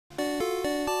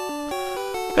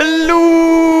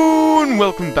Hello and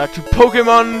welcome back to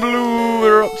Pokemon Blue.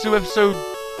 We're up to episode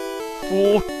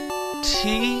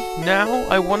 40 now.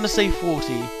 I want to say 40.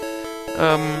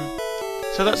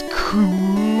 So that's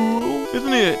cool,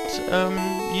 isn't it?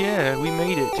 Yeah, we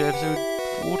made it to episode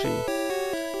 40.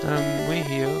 We're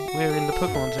here. We're in the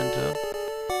Pokemon Center.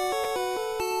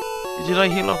 Did I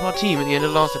heal up our team at the end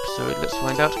of last episode? Let's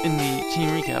find out in the team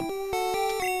recap.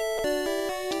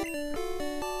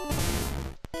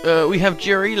 We have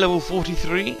Jerry, level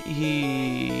 43.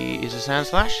 He is a Sand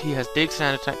Slash. He has Dig,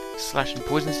 Sand Attack, Slash, and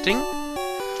Poison Sting.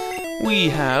 We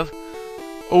have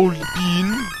Old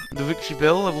Bean, the Victory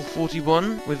Bell, level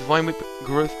 41, with Vine Whip,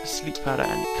 Growth, Sleep Powder,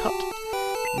 and Cut.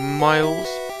 Miles,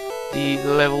 the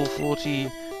level 40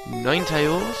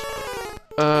 Ninetales,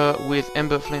 with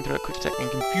Ember, Flamethrower, Quick Attack, and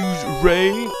Confuse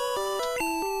Ray.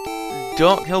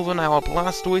 Dark Helven, our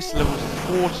Blastoise, level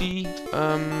 40,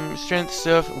 Strength,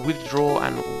 Surf, Withdraw,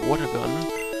 and Water Gun.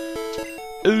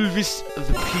 Elvis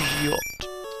the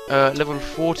Pidgeot, level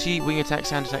 40, Wing Attack,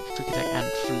 Sand Attack, Quick Attack, and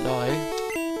Fly.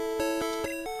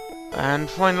 And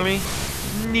finally,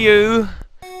 Neo,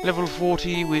 level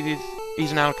 40, with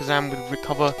he's an Alakazam with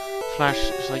Recover, Flash,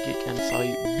 Psychic, and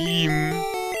Psybeam.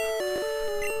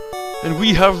 And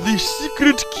we have the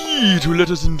secret key to let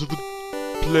us into the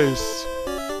place.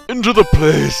 Into the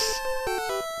place!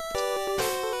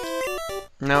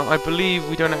 Now, I believe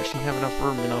we don't actually have enough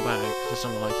room in our bag for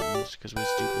some items, because we're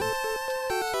stupid.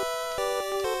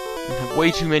 We have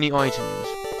way too many items.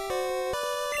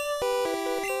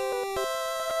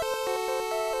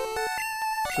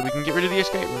 So we can get rid of the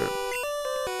escape route.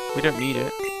 We don't need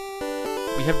it.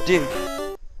 We have Dig.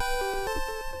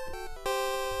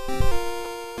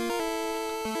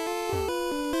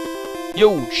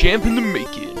 Yo, champ in the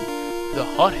making. The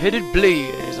hot-headed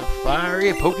Blade is a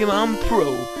fiery Pokemon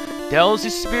pro. Douse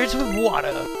his spirits with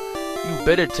water. You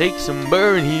better take some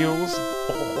burn heals.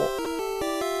 Oh,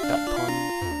 that pun.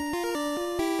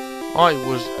 I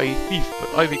was a thief,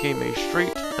 but I became a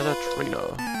straight as a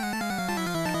trainer.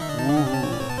 Ooh.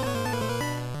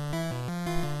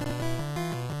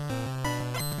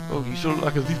 Oh, you sort of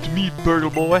like a thief to me, Burgle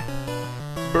Boy.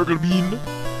 Burgle Bean.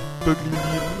 Burgle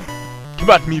Bean. Come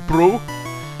at me, bro.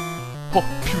 Oh,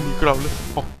 puny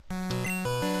Growlithe. Oh.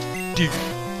 Dig.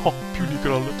 Oh, puny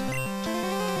Growlithe.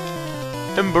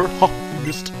 Ember. Oh, he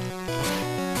missed.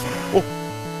 Oh.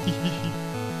 He's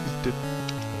dead.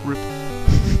 Rip.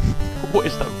 What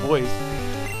is that voice?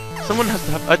 Someone has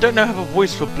to have... I don't know have a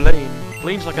voice for Blaine.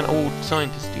 Blaine's like an old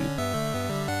scientist dude.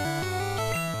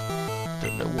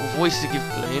 Don't know what voice to give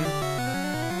Blaine.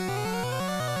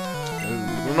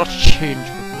 No, will not change.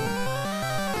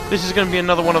 This is going to be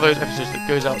another one of those episodes that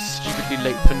goes out stupidly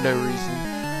late for no reason.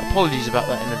 Apologies about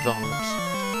that in advance.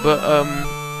 But,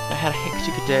 I had a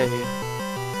hectic day.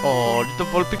 Oh, did the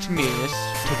Vulpix miss?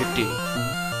 Take a dig.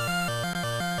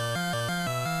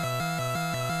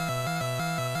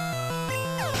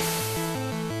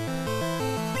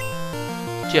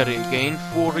 Jerry gained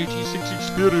 486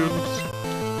 experience.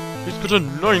 He's got a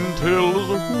Ninetales.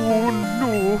 Oh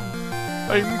no!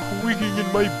 I'm quaking in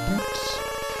my boots.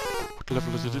 What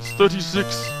level is it? It's 36.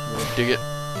 Oh, dig it.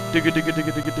 Dig it, dig it, dig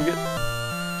it, dig it, dig it.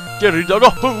 Jerry dug a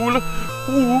hole.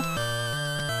 Oh.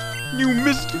 You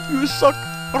missed. You suck.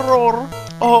 Roar.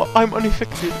 Oh, I'm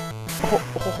unaffected. Oh,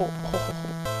 oh, oh, oh,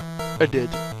 oh. I did.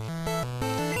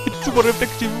 It's super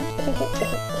effective. Oh, oh,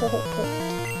 oh, oh,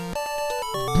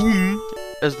 oh. Boom,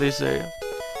 as they say.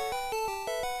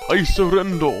 I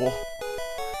surrender.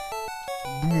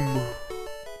 Boom.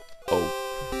 Oh.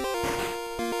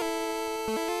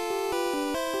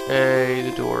 Hey,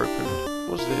 the door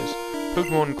opened. What's this?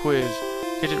 Pokemon quiz.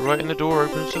 Get it right and the door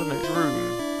opens to the next room.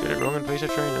 Get it wrong and face a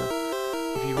trainer.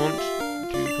 If you want to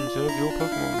conserve your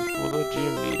Pokemon for the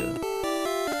gym leader.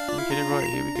 Get it right,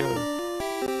 here we go.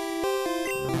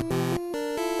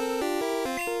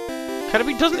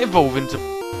 Caterpie doesn't evolve into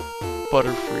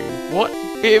Butterfree. What?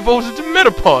 It evolves into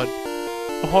Metapod!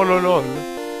 Hold on.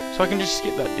 So I can just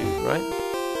skip that dude, right?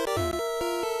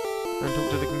 And talk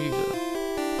to the computer.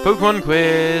 Pokemon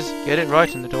quiz! Get it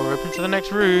right and the door opens to the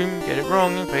next room. Get it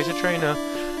wrong and face a trainer.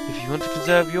 If you want to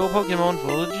conserve your Pokemon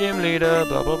for the gym leader,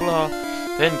 blah blah blah,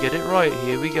 then get it right,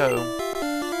 here we go.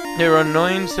 There are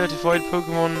 9 certified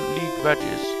Pokemon League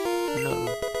badges. No.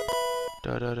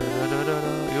 Da da da da da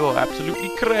da. You're absolutely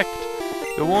correct.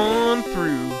 Go on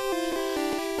through.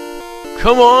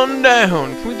 Come on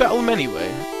down! Can we battle them anyway?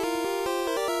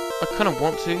 I kinda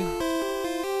want to.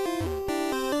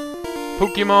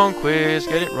 Pokemon quiz,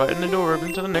 get it right and the door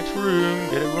open to the next room.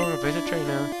 Get it wrong and face a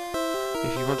trainer.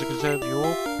 If you want to conserve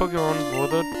your Pokemon for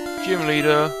the gym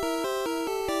leader.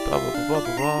 Blah blah blah blah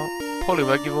blah blah.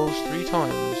 Poliwag evolves 3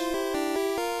 times.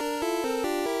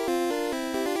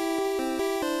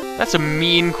 That's a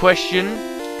mean question.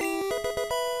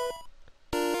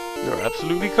 You're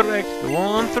absolutely correct. Go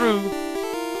on through.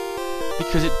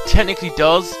 Because it technically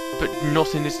does, but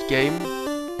not in this game.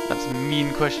 That's a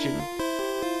mean question.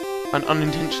 An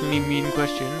unintentionally mean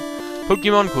question.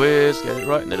 Pokemon quiz. Get it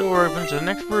right and the door opens to the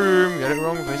next room. Get it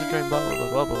wrong, face a train. Blah blah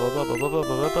blah blah blah blah blah blah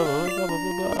blah blah blah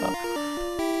blah blah.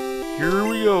 Here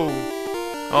we go.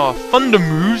 Ah, Thunder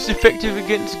moves effective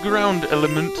against ground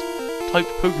element type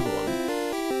Pokemon.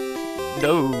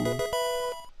 No.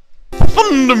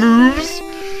 Thunder moves!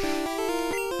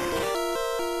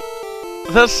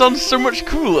 That sounds so much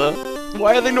cooler.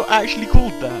 Why are they not actually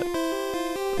called that?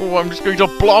 Oh, I'm just going to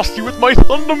blast you with my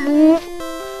Thunder move!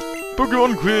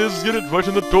 Pokemon quiz, get it right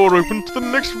and the door open to the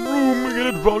next room. Get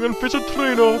it wrong and face a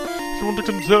trainer. If you want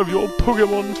to conserve your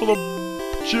Pokemon for the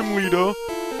gym leader,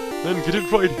 then get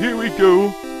it right. Here we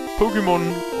go.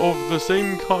 Pokemon of the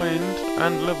same kind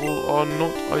and level are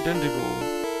not identical.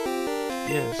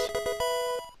 Yes.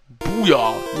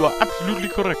 Booyah! You are absolutely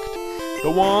correct.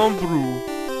 Go on through.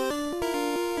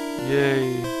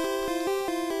 Yay.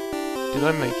 Did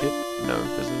I make it? No,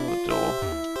 there's another door.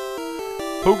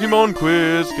 Pokemon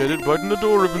quiz. Get it right and the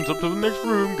door opens up to the next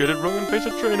room. Get it wrong and face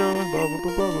a trainer. Blah blah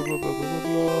blah blah blah blah blah blah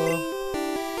blah.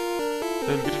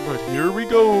 Then get it right. Here we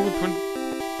go.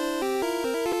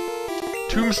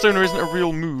 Tombstoner isn't a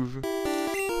real move.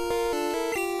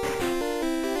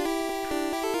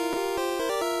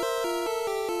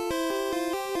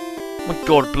 Oh my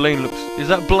god, Blaine looks... Is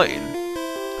that Blaine?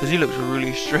 Because he looks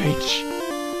really strange.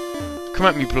 Come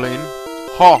at me, Blaine.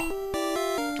 Ha!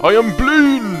 I am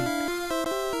Blaine!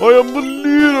 I am the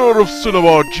leader of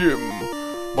Cinnabar Gym.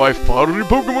 My fiery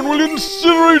Pokemon will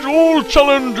incinerate all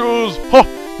challengers. Ha!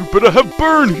 You better have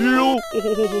Burn Heal!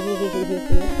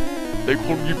 They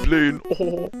call me Blaine.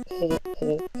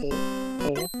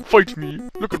 Fight me.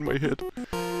 Look at my head.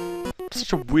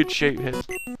 Such a weird shaped head.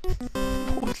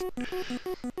 What?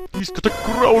 He's got a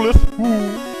Growlithe.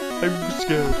 Ooh, I'm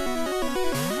scared.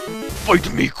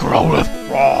 Fight me, Growlithe.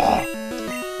 Raw.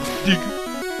 Dig.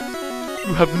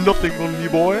 You have nothing on me,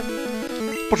 boy.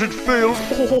 But it failed.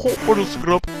 What a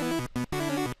scrub.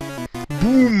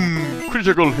 Boom.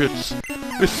 Critical hits.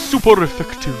 It's super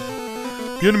effective.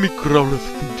 The enemy Growlithe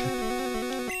fainted.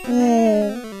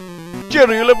 Ooh,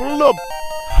 Jerry leveled up!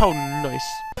 How nice.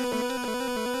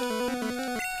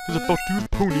 He's about to use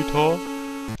Ponyta.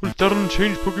 Will Darren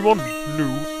change Pokemon? No,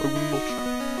 I will not.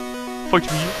 Fight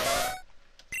me.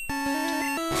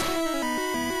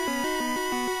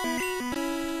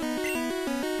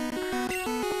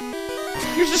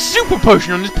 Use a super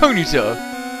potion on this Ponyta!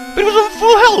 But it was on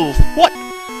full health! What?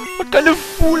 What kind of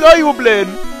fool are you,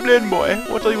 Blaine? Blaine boy,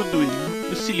 what are you doing?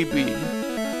 You silly bean.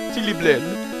 Silly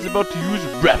Blaine is about to use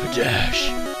Rapidash.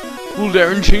 Will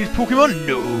Darren change Pokemon?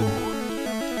 No.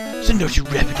 Send out your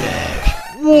Rapidash.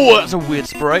 Whoa, that's a weird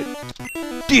sprite.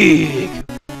 Dig.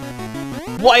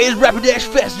 Why is Rapidash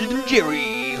faster than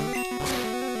Jerry?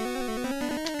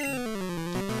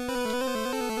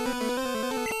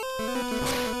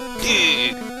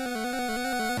 Dig.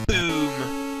 Boom.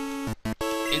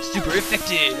 It's super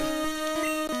effective.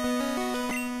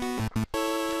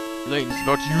 Blaine's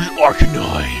about to use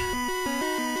Arcanine.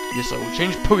 Yes, I will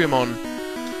change Pokemon.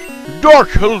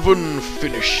 Dark Elven,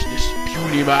 finish this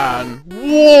puny man.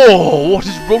 Whoa! What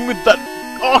is wrong with that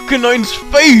Arcanine's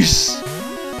face?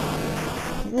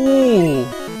 Whoa!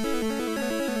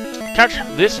 Catch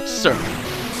this, sir.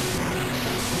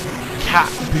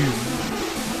 Cat boom.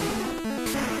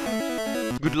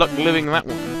 Good luck living that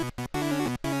one.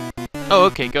 Oh,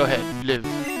 okay, go ahead, live.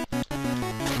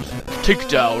 Take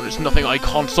down is nothing I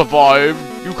can't survive.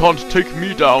 You can't take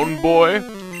me down, boy.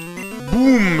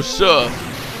 Boom, sir.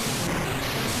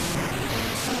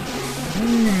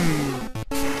 Boom.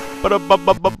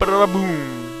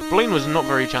 Ba-da-ba-ba-ba-ba-da-boom. Blaine was not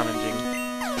very challenging.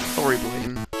 Sorry,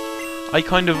 Blaine. I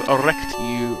kind of wrecked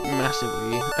you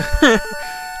massively.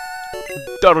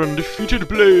 Darren defeated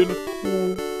Blaine.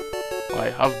 Oh. I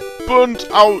have burnt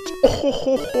out.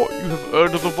 Oh, you have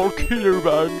earned the Volcano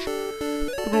badge.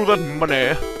 Look at all that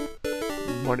money.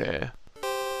 Money.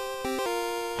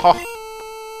 Ha!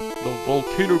 The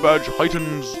Volcano badge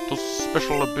heightens the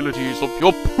special abilities of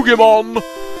your Pokemon.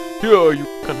 Here, you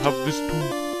can have this too.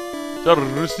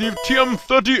 Darren received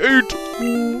TM38.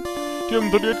 Ooh.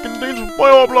 TM38 contains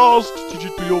Fire Blast. Teach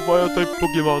it to your Fire-type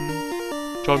Pokemon.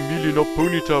 Charmeleon or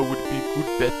Ponyta would be good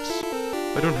bets.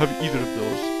 I don't have either of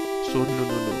those, so no.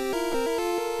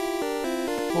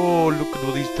 Oh, look at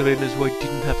all these trainers who I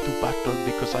didn't have to battle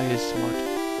because I is smart.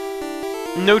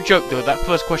 No joke though, that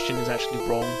first question is actually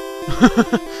wrong.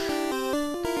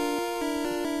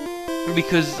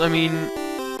 Because, I mean...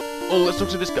 Oh, let's talk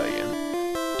to this guy again.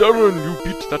 Darren, you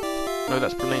beat that... No,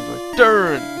 that's Blaine's voice.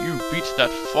 Darren, you beat that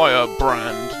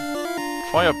Firebrand.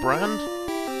 Firebrand?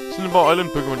 Silver Island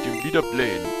Pokemon Gym, leader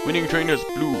Blaine. Winning trainers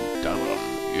Blue. Darren,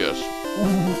 yes.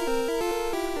 Ooh.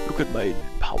 Look at my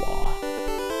power.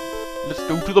 Let's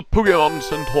go to the Pokemon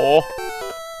Center.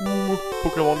 Ooh,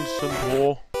 Pokemon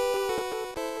Center.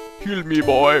 Heal me,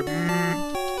 boy.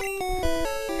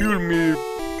 Heal me.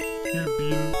 Heal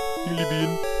bean. Healy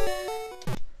bean.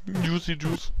 Juicy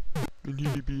juice. And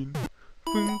healy bean.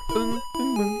 Bing, bing,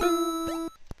 bing, bing, bing.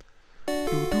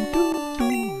 Do do do do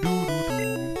do do.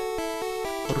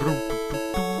 Ru do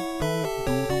do do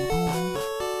do do do.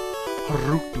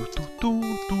 Ru do do do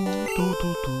do do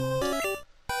do.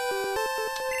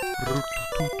 Ru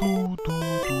do do do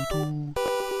do do.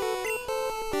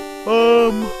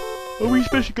 Are we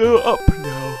supposed to go up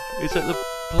now? Is that the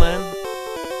plan?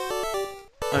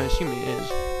 I assume it is.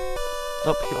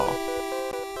 Up here.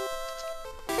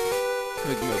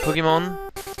 We can go Pokemon.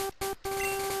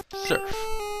 Surf.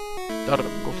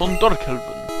 Darren goes on Dark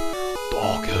Elven.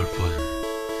 Dark Elven.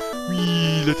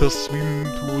 Let us swim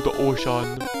to the ocean.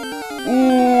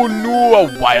 Oh no,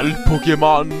 a wild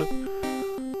Pokemon.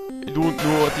 I don't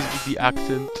know what is with the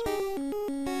accent.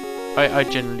 I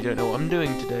genuinely don't know what I'm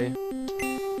doing today.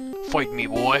 Fight me,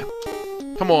 boy.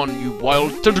 Come on, you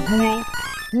wild Tentacool.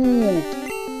 Ooh.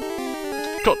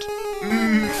 Cut.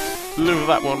 Live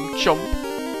that one, chump.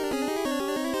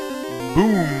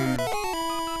 Boom.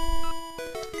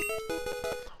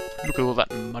 Look at all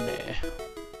that money.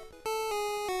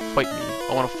 Fight me.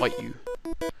 I want to fight you.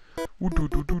 Ooh, do,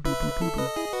 do, do, do, do, do, do.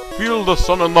 Feel the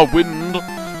sun and the wind.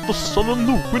 The sun and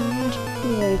the wind.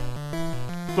 Oh,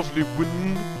 lovely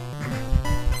wind.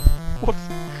 What?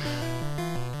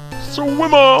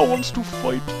 Swimmer wants to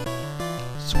fight.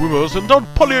 Swimmers in that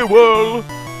Poliwhirl.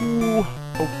 Ooh,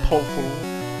 how powerful.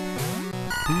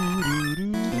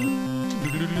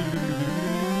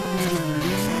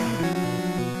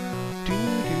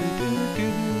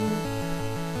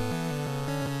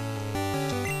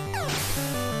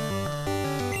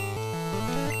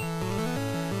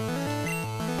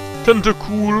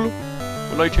 Tentacool.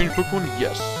 Will I change Pokemon?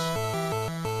 Yes.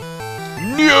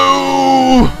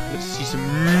 No! Let's see some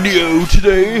Neo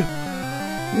today.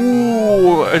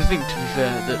 Ooh, I think to be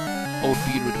fair that Old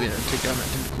Bean would have been able to take down that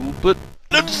Tentacool, but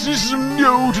let's see some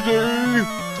Neo today.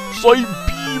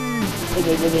 Psybeam.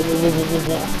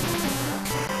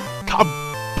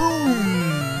 Kaboom!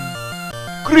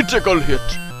 Critical hit.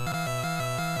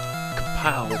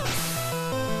 Kapow.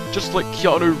 Just like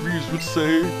Keanu Reeves would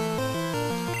say.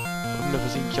 I've never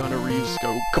seen Keanu Reeves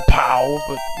go kapow,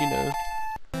 but you know,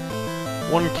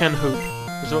 one can hope.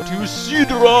 Is that you,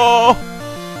 Seadra?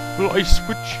 Will I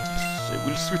switch? Yes, I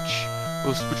will switch.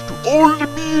 I'll switch to Old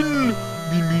Bean.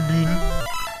 Bean. Bean.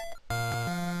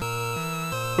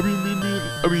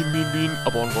 A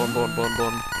bon.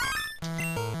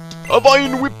 A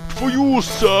vine whip for you,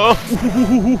 sir.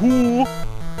 Ooh.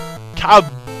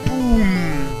 Kaboom.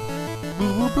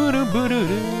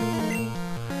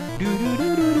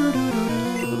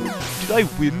 Did I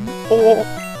win? Oh,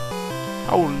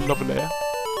 how lovely.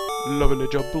 Lovely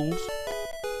jumbles.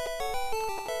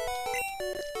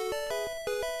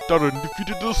 Darren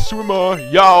defeated the swimmer.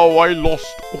 Yow, I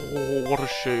lost. Oh, what a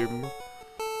shame.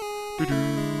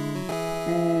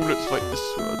 Ooh, let's fight this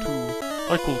swimmer too.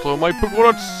 I could throw my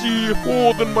Pokemon at sea.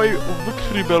 Oh, then my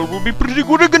victory bell will be pretty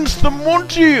good against them,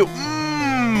 won't you?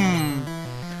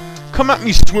 Come at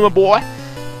me, swimmer boy.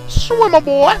 Swimmer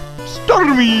boy.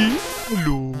 Starmie.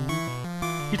 Hello.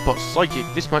 He's but psychic.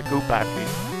 This might go badly.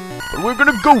 But we're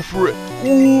gonna go for it.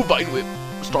 Ooh, Vine Whip.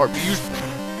 Starmie used...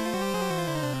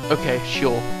 Okay,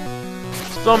 sure.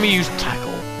 Starmie used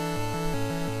Tackle.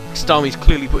 Starmie's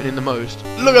clearly putting in the most.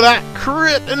 Look at that!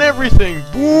 Crit and everything!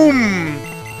 Boom!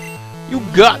 You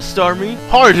got Starmie.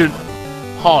 Harden.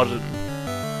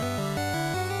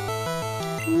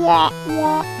 Wah,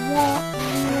 wah, wah.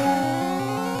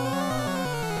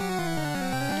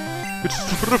 It's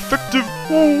super effective.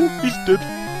 Oh, he's dead.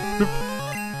 Nope.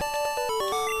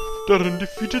 Darren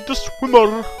defeated the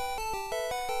swimmer.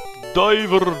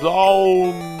 Diver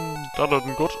down.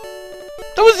 Darren got...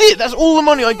 That was it! That's all the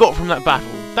money I got from that battle.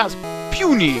 That's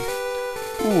puny.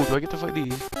 Ooh, do I get to fight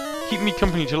these? Keep me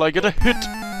company till I get a hit.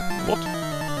 What?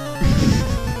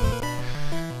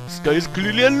 This guy is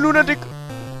clearly a lunatic.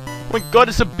 Oh my god,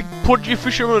 it's a big podgy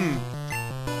fisherman.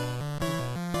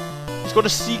 He's got a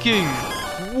Seeking.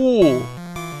 Whoa!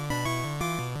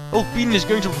 Old Bean is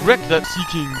going to wreck that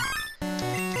Seeking.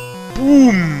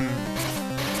 Boom!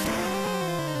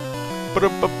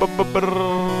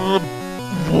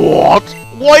 What?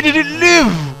 Why did it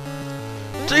live?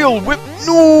 Tail Whip?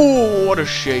 No! What a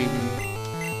shame.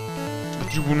 The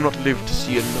but you will not live to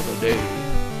see another day.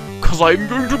 'Cause I'm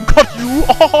going to cut you!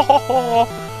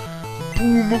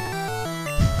 Boom!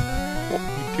 What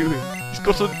are you doing? He's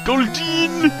got a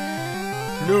Goldeen!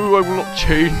 No, I will not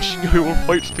change. I will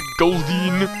fight the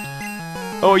Goldeen.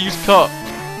 Oh, I used Cut.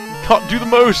 Cut, do the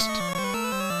most!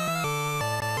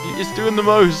 He is doing the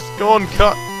most. Go on,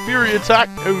 Cut. Fury attack!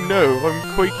 Oh no, I'm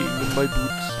quaking in my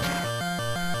boots.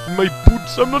 In my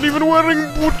boots! I'm not even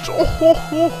wearing boots! Oh ho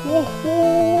ho ho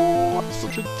ho! That's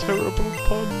such a terrible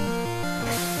pun.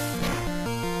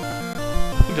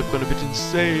 I think I've gone a bit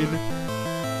insane.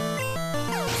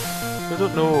 I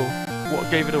don't know what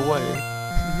gave it away.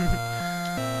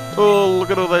 Oh,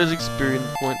 look at all those experience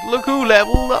points. Look who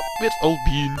leveled up! It's old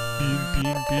Bean.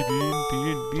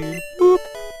 Bean. Boop!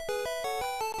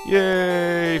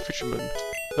 Yay, fisherman.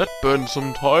 That burned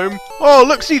some time. Oh,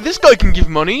 look, see, this guy can give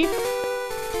money.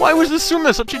 Why was the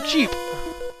swimmer such a cheap?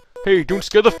 Hey, don't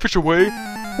scare the fish away.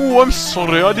 Oh, I'm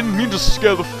sorry, I didn't mean to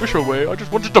scare the fish away. I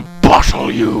just wanted to bottle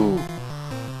you.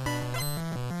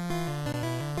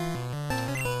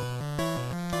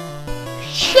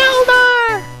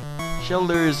 Shelter!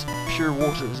 Shelter is pure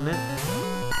water, isn't it?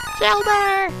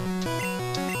 Shelter!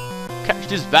 Catch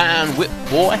this Van Whip,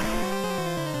 boy.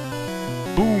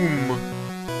 Boom.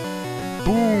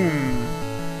 Boom!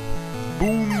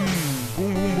 Boom! Boom,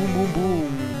 boom, boom, boom,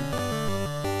 boom!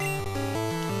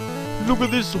 Look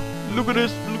at this! Look at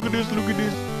this! Look at this! Look at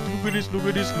this! Look at this! Look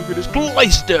at this! Look at this!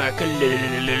 Cloyster!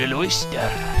 Cloyster!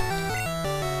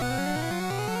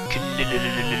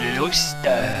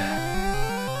 Cloyster!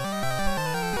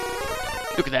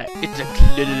 Look at that! It's a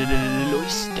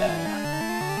cloyster!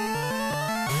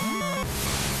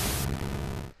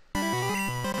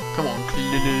 Come on,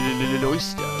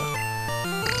 cloyster!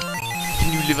 Can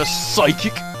you live a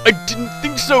psychic? I didn't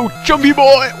think so, chummy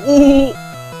boy! Ooh!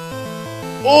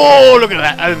 Oh, look at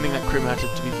that! I don't think that crit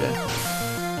mattered, to be fair.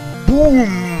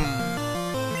 Boom!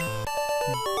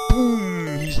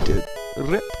 Boom! He's dead.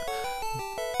 Rip.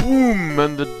 Boom!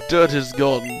 And the dirt is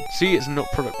gone. See, it's not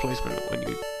product placement when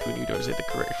you don't say the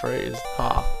correct phrase.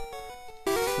 Ha!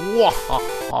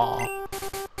 Wahaha!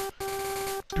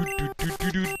 Do do do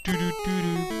do do do do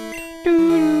do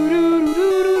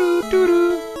do.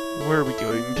 Where are we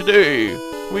going today?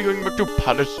 Are we going back to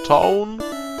Palace Town?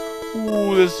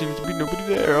 Ooh, there seems to be nobody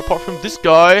there apart from this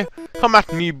guy. Come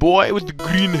at me, boy, with the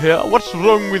green hair. What's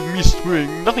wrong with me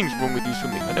swimming? Nothing's wrong with you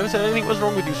swimming. I never said anything was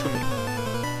wrong with you swimming.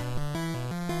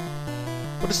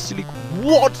 What a silly...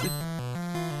 What?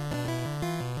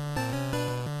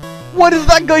 What is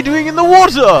that guy doing in the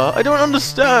water? I don't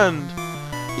understand.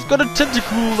 He's got a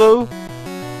tentacle, though.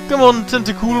 Come on,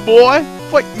 tentacle boy.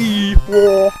 Fight me.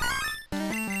 War.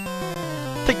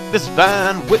 Take this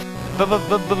Van Whip.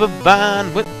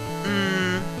 Van Whip.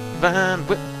 Van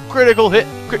Whip. Critical hit.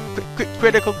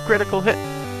 Critical hit.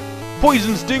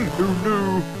 Poison sting. Oh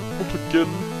no. Not again.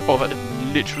 Oh, that did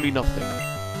literally nothing.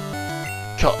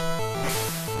 Cut.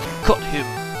 Cut him.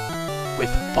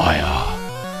 With fire.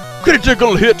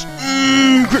 Critical hit.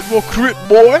 Crit more crit,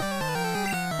 boy.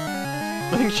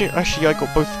 I think actually I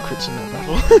got both crits in that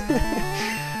battle.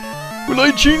 Will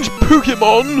I change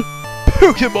Pokemon?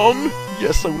 Pokemon?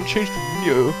 Yes, I will change to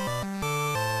Neo.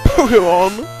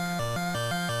 Pokemon!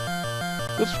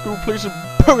 Let's go play some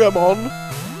Pokemon!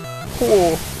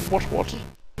 Oh, what?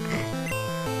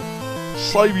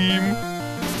 Psybeam!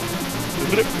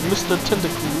 Rip Mr.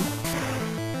 Tentacle.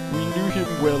 We knew him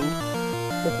well.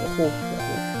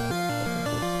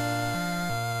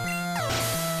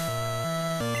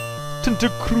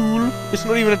 Tentacruel. It's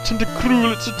not even a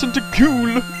Tentacruel, it's a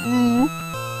Tentacule. Ooh.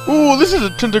 Oh, this is a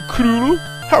Tentacruel.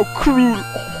 How cruel.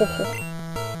 Oh.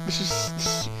 This is...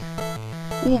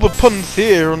 all the puns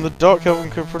here on the Dark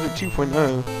Elven Code Project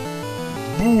 2.0.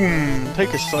 Boom.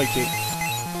 Take a psychic.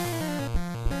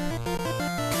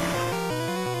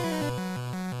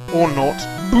 Or not.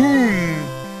 Boom.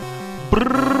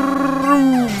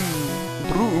 Broom.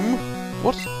 Broom?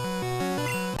 What?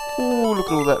 Oh, look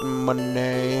at all that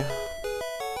money.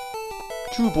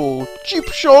 Jubal. Cheap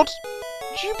shot!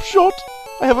 Cheap shot!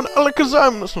 I have an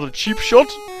Alakazam! That's not a cheap shot!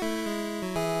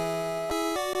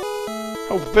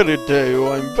 How very dare you!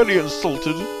 I'm very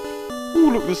insulted!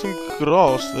 Ooh, look, there's some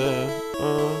grass there.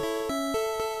 Oh,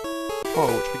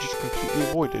 which we just completely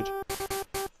avoided.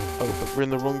 Oh, but we're in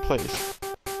the wrong place.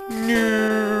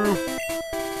 No!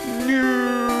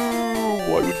 No!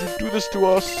 Why would you do this to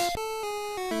us?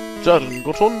 Jaren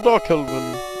got on Dark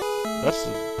Elven. That's a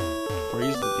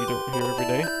phrase that you don't hear every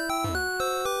day.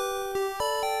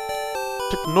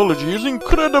 Technology is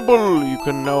incredible! You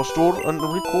can now store and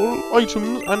recall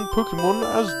items and Pokemon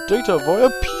as data via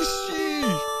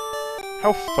PC!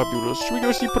 How fabulous! Should we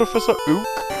go see Professor Oak?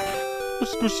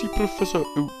 Let's go see Professor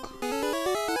Oak.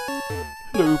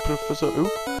 Hello, Professor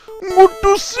Oak. Good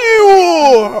to see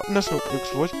you! That's not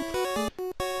Oak's voice.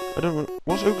 I don't know.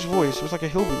 What's Oak's voice? It was like a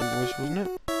hillbilly voice, wasn't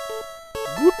it?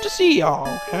 Good to see y'all.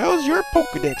 How's your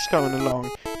Pokédex coming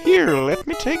along? Here, let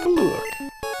me take a look.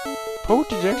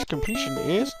 Pokédex completion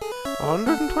is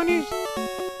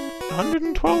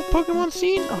 112 Pokemon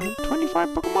seen, 125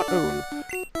 Pokemon owned.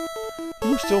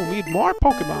 You still need more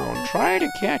Pokemon. Try to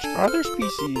catch other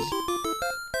species.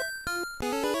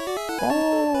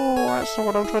 Oh, that's not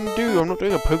what I'm trying to do. I'm not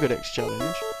doing a Pokédex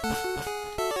challenge.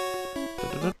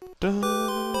 Should we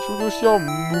go see our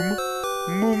Moom?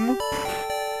 Moom?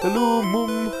 Hello,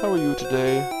 Moom. How are you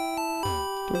today? Do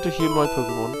you want to heal my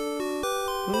Pokemon?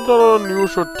 No, you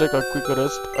should take a quick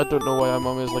rest. I don't know why our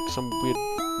mom is like some weird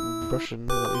Russian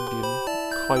or Indian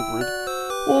hybrid.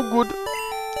 Oh, good.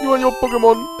 You and your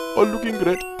Pokemon are looking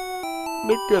great.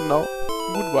 Take care now.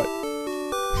 Goodbye.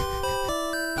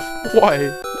 Why?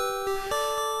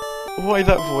 Why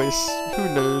that voice? Who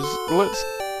knows? Let's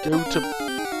go to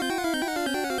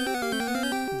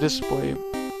this way.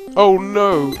 Oh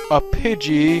no! A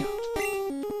Pidgey!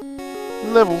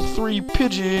 Level 3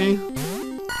 Pidgey!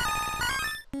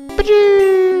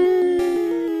 Pidgey!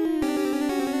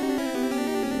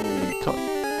 Cut.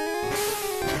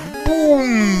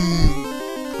 Boom!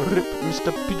 Rip,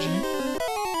 Mr. Pidgey.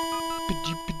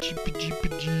 Pidgey, Pidgey, Pidgey,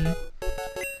 Pidgey.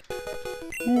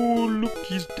 Oh, look,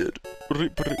 he's dead.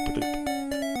 Rip, rip, rip.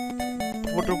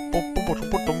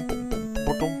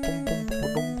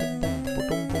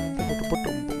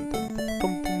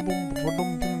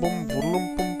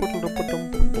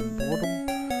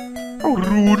 How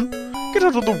rude! Get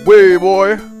out of the way, boy!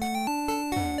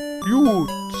 You,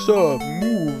 sir,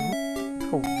 move!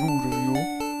 How rude of you!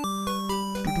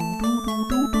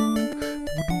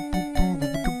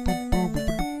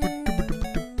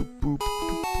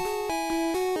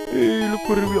 Hey, look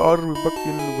where we are! We're back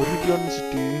in Viridian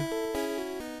City.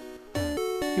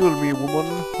 Heal me, woman!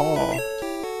 Ha!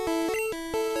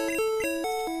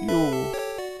 You!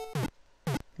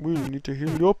 We'll need to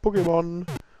heal your Pokemon!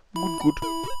 Good, good.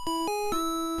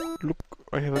 Look,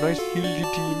 I have a nice healy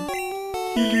team.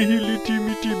 Healy, healy,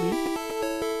 teamy, teamy.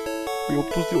 We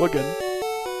hope to see you again.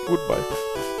 Goodbye.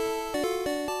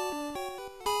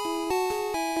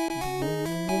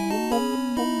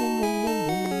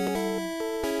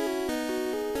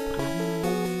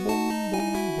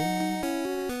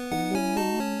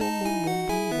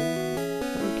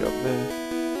 Look up there.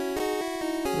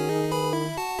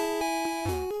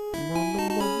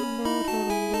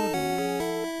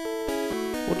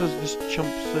 What does this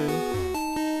chump say?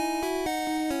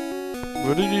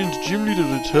 Viridian's gym leader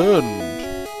returned.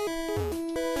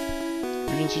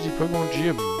 Viridian City Pokemon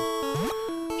Gym.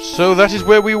 So that is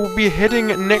where we will be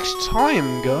heading next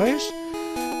time, guys.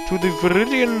 To the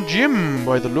Viridian Gym,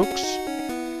 by the looks.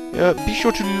 Be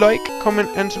sure to like, comment,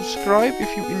 and subscribe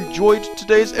if you enjoyed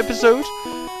today's episode.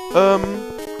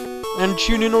 And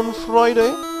tune in on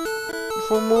Friday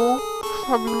for more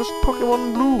fabulous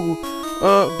Pokemon Blue.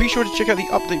 Be sure to check out the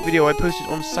update video I posted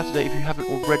on Saturday if you haven't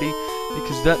already,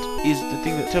 because that is the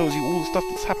thing that tells you all the stuff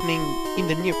that's happening in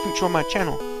the near future on my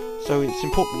channel. So it's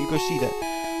important you go see that.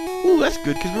 Ooh, that's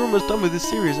good, because we're almost done with this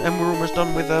series, and we're almost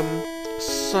done with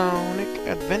Sonic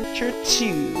Adventure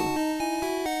 2. I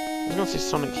was going to say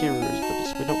Sonic Heroes,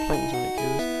 but we're not playing Sonic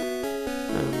Heroes.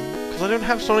 Because I don't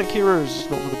have Sonic Heroes,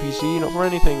 not for the PC, not for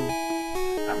anything.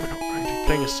 And we're not going to be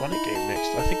playing a Sonic game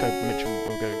next. I think I mentioned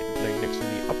we're going to be playing next in the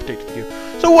update video.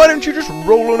 So why don't you just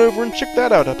roll on over and check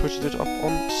that out? I posted it up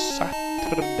on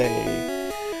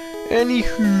Saturday.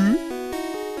 Anywho,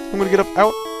 I'm going to get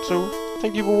out, so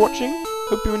thank you for watching.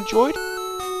 Hope you enjoyed.